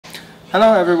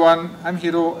Hello everyone, I'm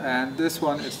Hiro and this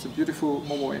one is the beautiful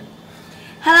Momoe.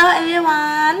 Hello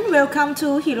everyone, welcome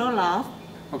to Hiro Love.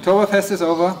 Oktoberfest is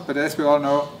over, but as we all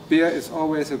know, beer is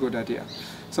always a good idea.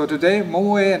 So today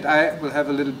Momoe and I will have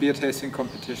a little beer tasting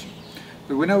competition.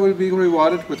 The winner will be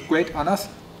rewarded with great honors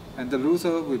and the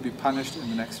loser will be punished in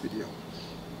the next video.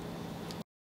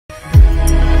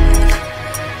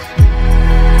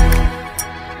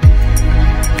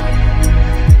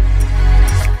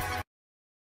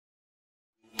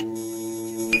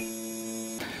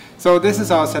 So this is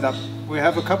our setup. We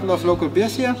have a couple of local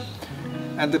beers here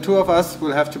and the two of us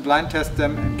will have to blind test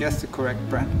them and guess the correct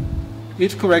brand.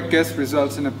 Each correct guess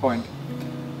results in a point.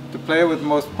 The player with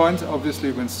most points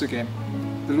obviously wins the game.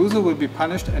 The loser will be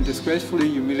punished and disgracefully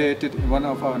humiliated in one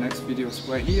of our next videos,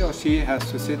 where he or she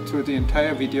has to sit through the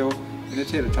entire video in a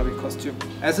Teletubby costume.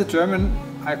 As a German,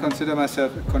 I consider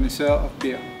myself a connoisseur of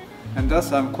beer, and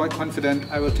thus I'm quite confident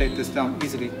I will take this down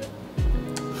easily.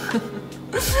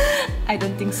 I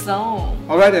don't think so.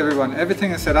 Alright everyone,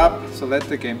 everything is set up, so let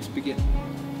the games begin.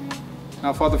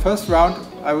 Now for the first round,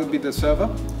 I will be the server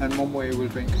and Momoe will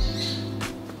drink.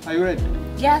 Are you ready?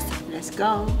 Yes, let's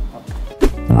go.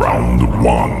 Round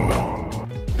 1.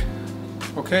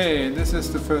 Okay, this is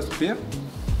the first beer.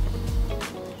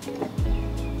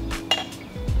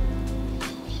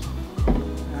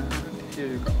 And here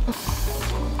you go.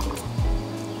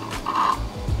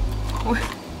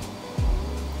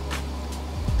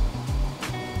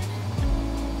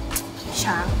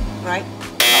 Chang, right?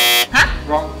 Huh?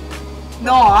 Wrong.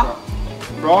 No.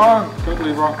 Wrong,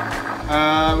 totally wrong.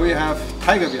 We have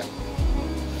Tiger beer.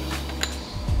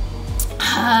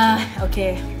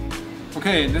 Okay.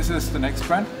 Okay, this is the next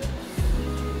brand.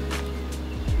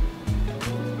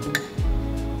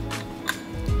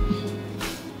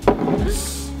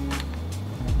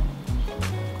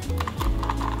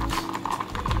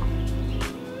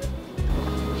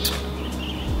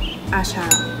 Asha.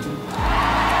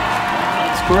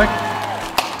 That's correct.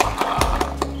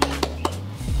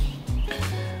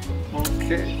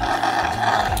 Okay.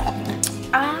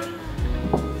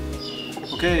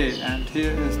 Okay, and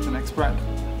here is the next brand.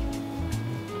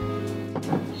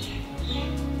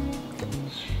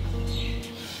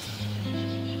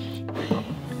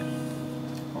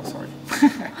 Oh, sorry.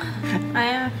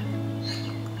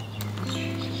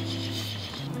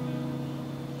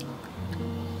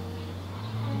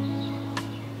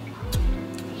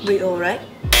 We all right?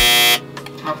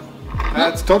 No,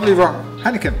 that's totally wrong.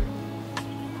 Heineken.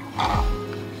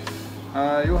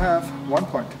 You have 1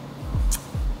 point.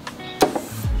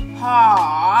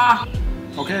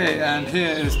 Okay, and here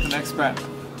is the next brand.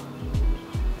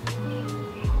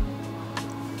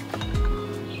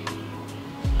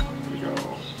 Here we go.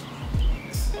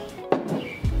 Yes.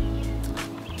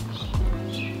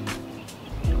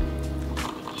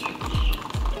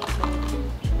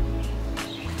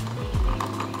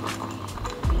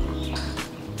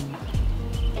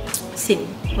 Sing,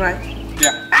 right?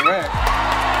 Yeah, correct.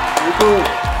 Very cool.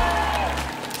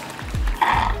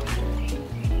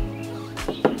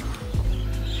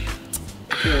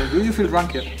 Okay, do you feel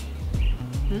drunk yet?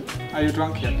 Are you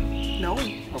drunk yet? No.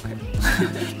 Okay.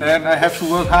 Then I have to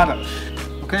work harder.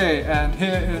 Okay, and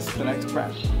here is the next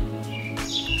brand.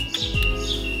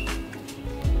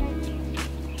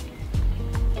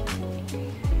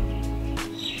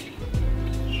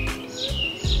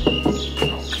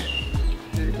 Okay,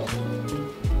 here you go.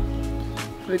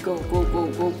 We go.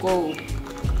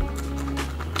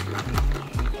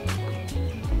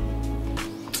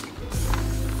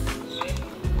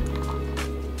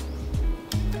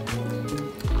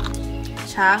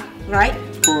 Chang, right?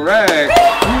 Correct.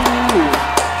 Ooh.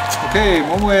 Okay,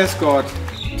 Momoe has got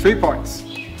 3 points.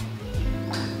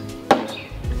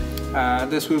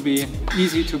 This will be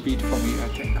easy to beat for me, I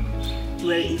think.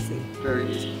 Very easy. Very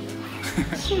easy.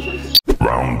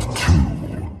 Round 2.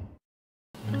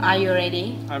 Are you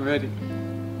ready? I'm ready.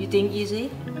 You think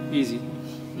easy? Easy.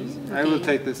 Okay. I will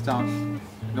take this down.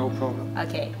 No problem.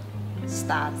 Okay.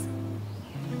 Start.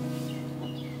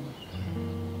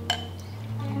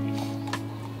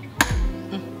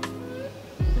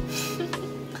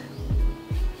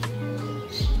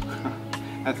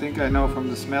 I think I know from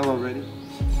the smell already,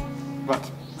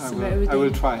 but I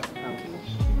will try. Okay.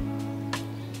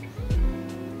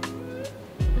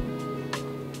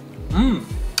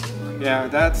 Yeah,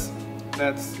 that's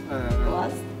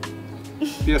What?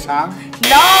 beer Chang.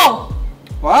 No!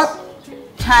 What?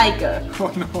 Tiger.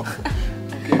 Oh no.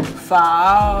 Okay.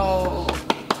 Wow.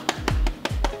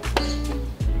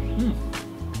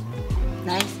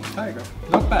 Nice. Tiger.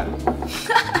 Not bad.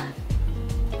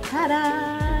 Ta-da!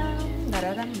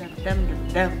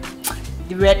 Da-da-dum-dum-dum-dum.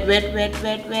 Wet, wet, wet,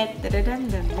 wet, wet.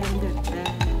 Da-da-dun-dun-dun-dun-dun.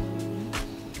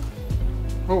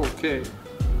 Okay.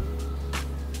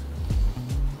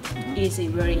 Easy,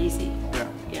 very easy. Yeah.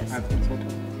 Yes. I think so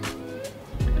too.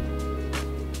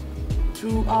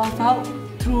 True or false?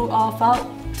 True or false?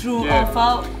 True or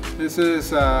false? This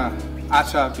is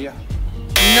Acha beer.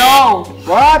 No!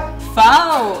 What?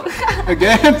 False!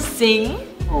 Again? Sing.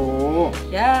 Oh.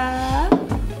 Yeah.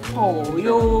 Oh,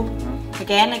 you.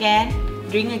 Again.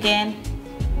 Drink again.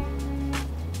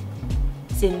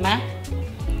 Sing má.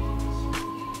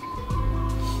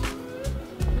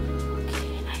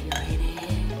 Okay, are you ready?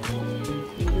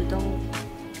 You don't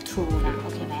true now.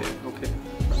 Okay, man. Okay.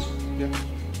 Yeah.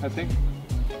 I think.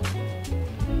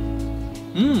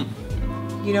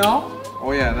 You know?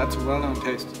 Oh yeah, that's a well-known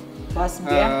taste. What's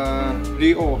beer?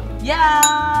 Rio. Yeah.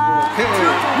 Okay.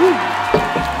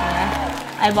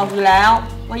 ไอบอกอยู่แล้ว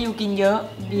ว่าอยู่กินเยอะ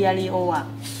เบียร์รีโออ่ะ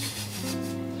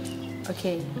โอเค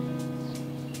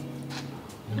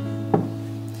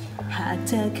หากเ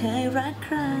ธอเคยรักใค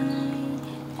ร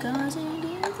ก็จะ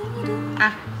ดูอ่ะ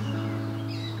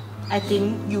I think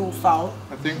you fall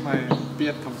I think my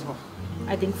beard comes off.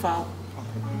 I think fall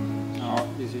Okay. Oh,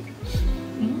 easy.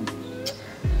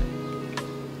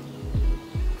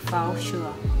 fall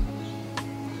sure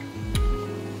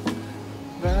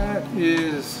That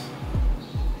is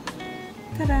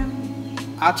Ta-da.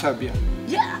 Acha beer.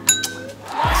 Yeah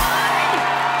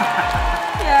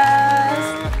yes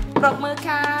ปรบมือ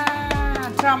ค่ะ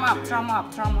drum up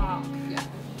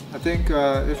I think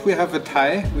if we have a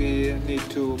tie, we need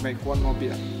to make one more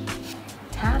beer.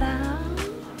 Ta-da!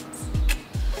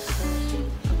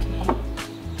 Okay.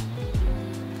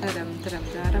 Ta-dam, ta-dam,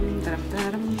 ta-dam, ta-dam,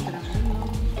 ta-dam, ta-dam.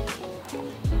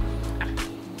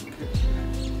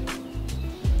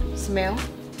 Smell?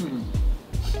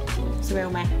 Smell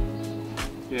ไหม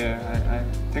Yeah, I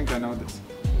think I know this.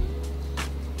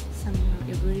 Smell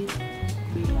everywhere.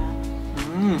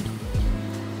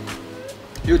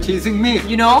 You're teasing me.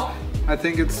 You know? I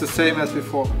think it's the same as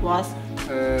before. What?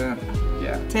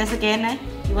 Yeah. Taste again, eh?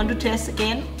 You want to taste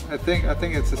again? I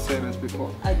think it's the same as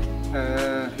before. Okay.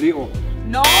 Rio.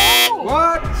 No!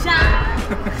 What? Shut!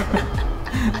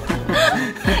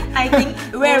 I think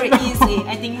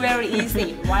very easy.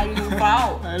 Why do you fall?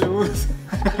 I lose.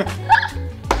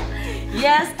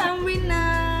 Yes, I'm winner.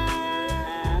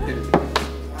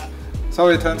 So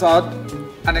it turns out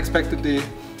unexpectedly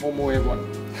Momoe won.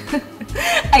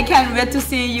 I can't wait to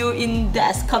see you in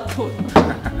that cartoon.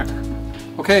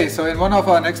 Okay, so in one of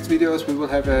our next videos we will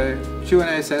have a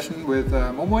Q&A session with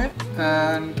Momoe,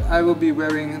 and I will be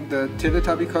wearing the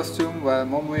Teletubby costume while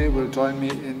Momoe will join me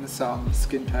in some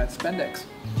skin-tight spandex.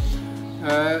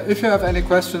 If you have any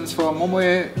questions for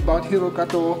Momoe about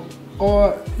Hirogato or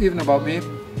even about me,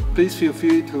 please feel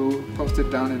free to post it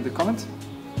down in the comments.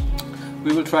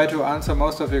 We will try to answer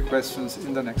most of your questions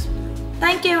in the next video.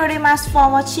 Thank you very much for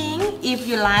watching. If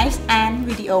you like and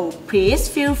video, please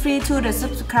feel free to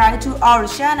subscribe to our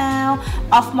channel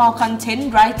of more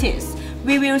content like this.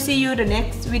 We will see you the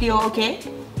next video, okay?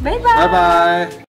 Bye bye. Bye bye.